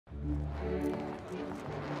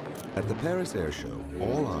At the Paris Air Show,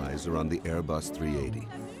 all eyes are on the Airbus 380,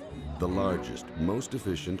 the largest, most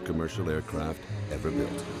efficient commercial aircraft ever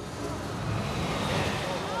built.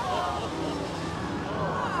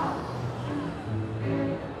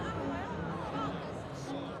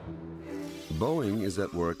 Boeing is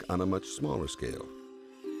at work on a much smaller scale,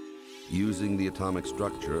 using the atomic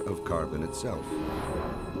structure of carbon itself.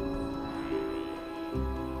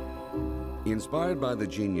 Inspired by the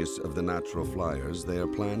genius of the natural flyers, they are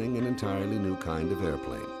planning an entirely new kind of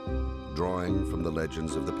airplane, drawing from the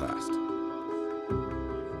legends of the past.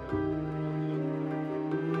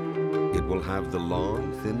 It will have the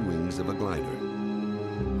long, thin wings of a glider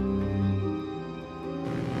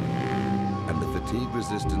and the fatigue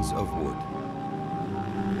resistance of wood.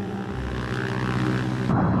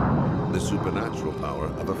 The supernatural power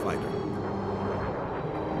of a fighter.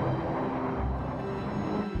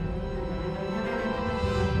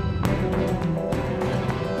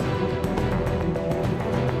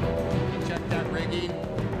 Check that rigging.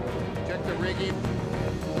 Check the rigging.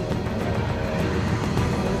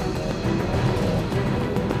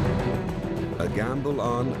 A gamble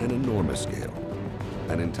on an enormous scale.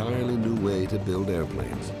 An entirely new way to build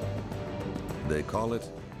airplanes. They call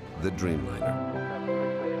it the Dreamliner.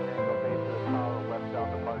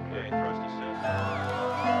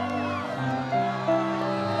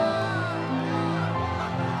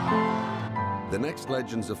 The next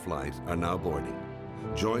legends of flight are now boarding.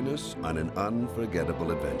 Join us on an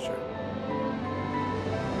unforgettable adventure.